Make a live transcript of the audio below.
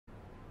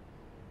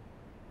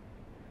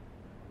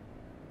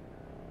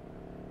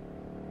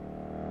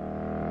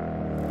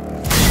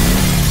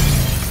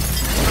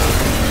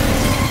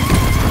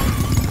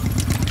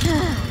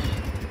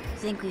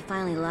think we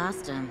finally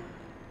lost him.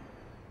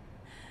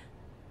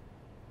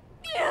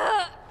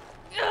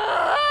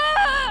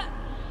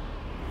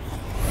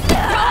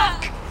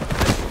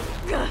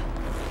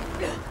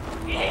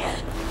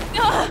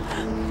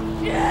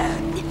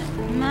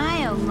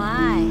 My oh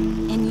my,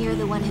 and you're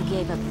the one who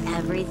gave up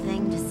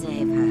everything to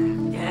save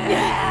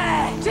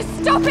her. Just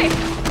stop it!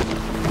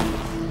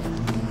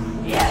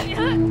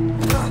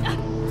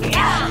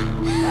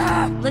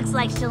 Looks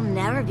like she'll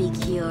never be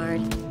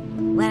cured.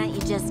 Why don't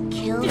you just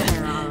kill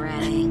her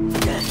already?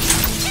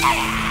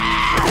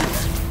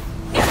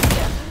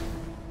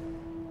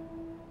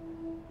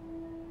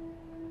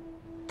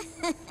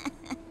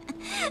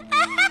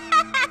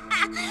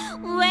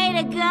 Way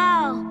to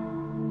go!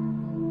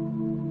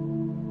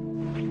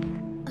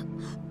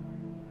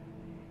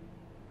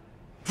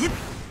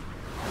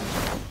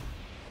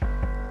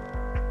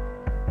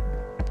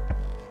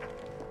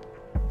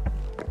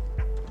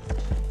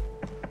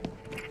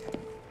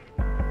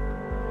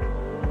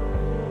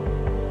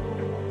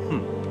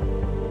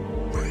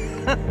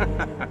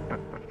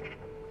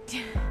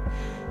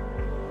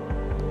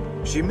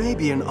 She may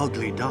be an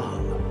ugly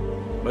doll,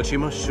 but she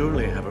must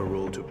surely have a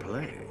role to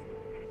play.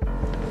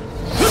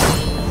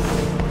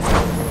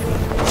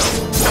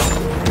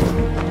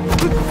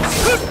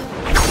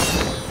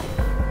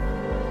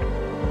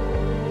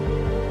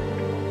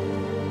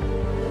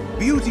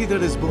 Beauty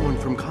that is born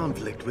from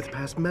conflict with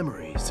past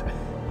memories.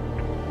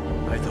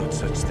 I thought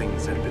such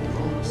things had been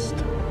lost.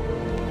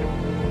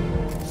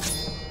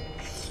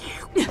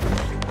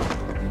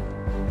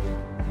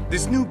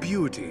 This new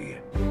beauty.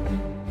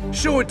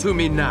 Show it to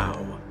me now.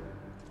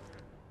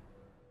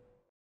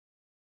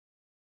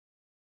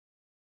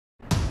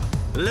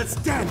 Let's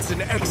dance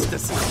in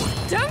ecstasy.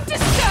 Don't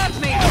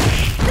disturb me!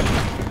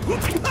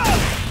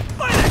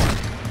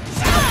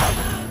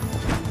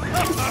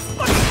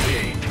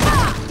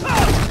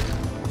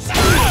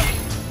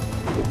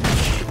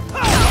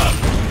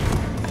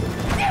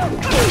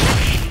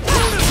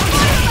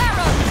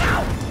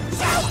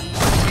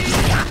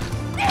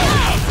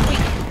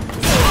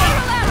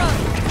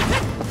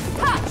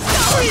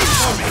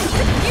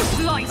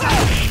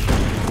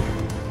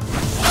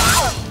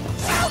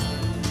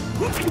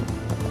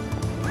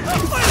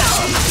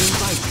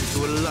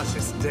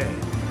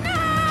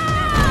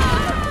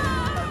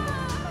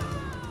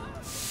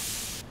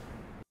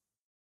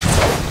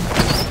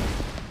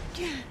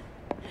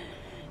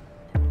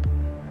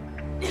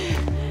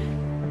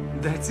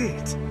 That's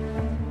it.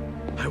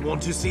 I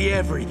want to see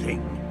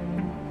everything.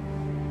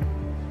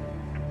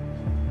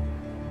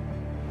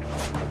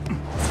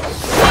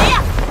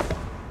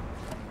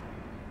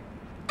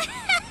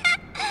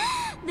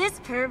 This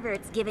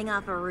pervert's giving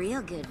off a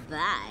real good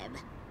vibe.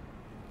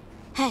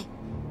 Hey,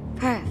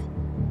 Perv.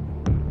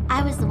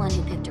 I was the one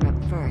who picked her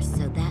up first,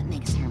 so that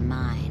makes her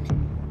mine.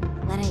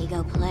 Why don't you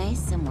go play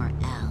somewhere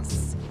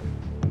else?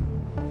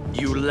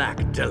 You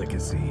lack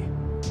delicacy.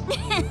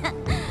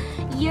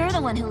 You're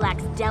the one who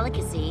lacks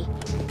delicacy.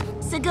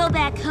 So go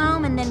back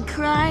home and then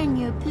cry in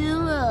your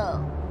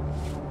pillow.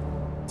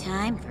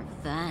 Time for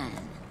fun.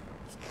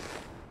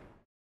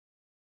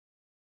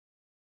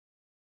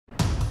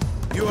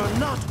 You are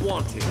not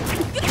wanted.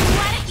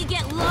 Why don't you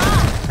get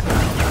lost?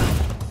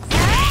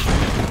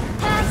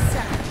 Have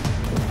some.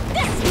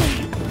 This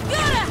way.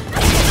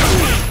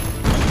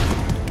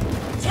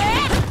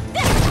 Take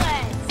this way.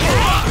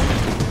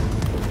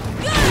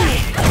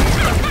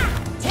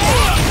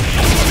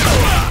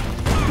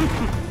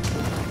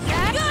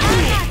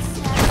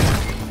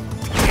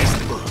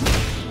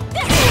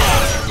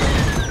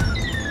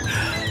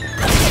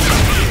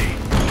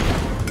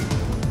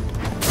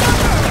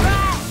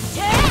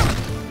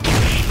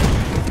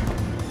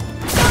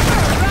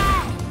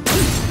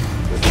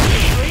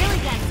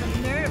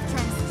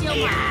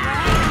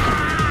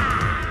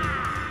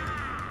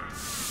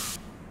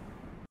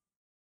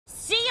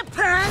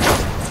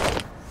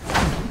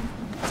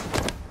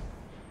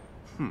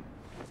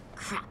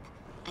 Crap.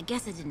 I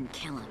guess I didn't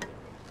kill him.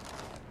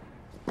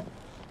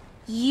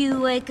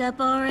 You wake up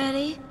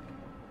already?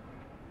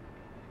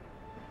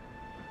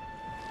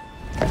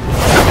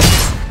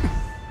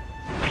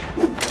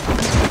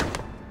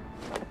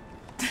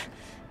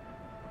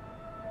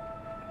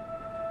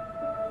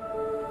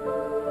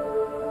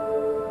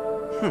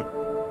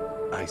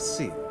 I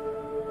see.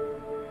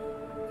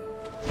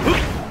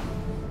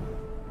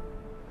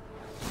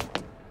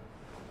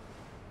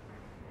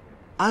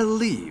 I'll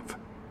leave.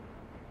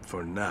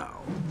 For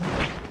now.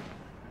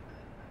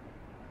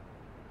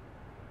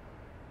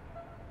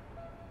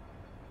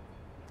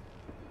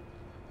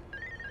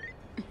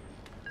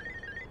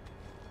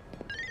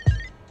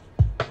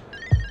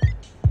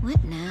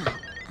 What now?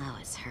 Oh,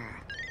 it's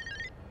her.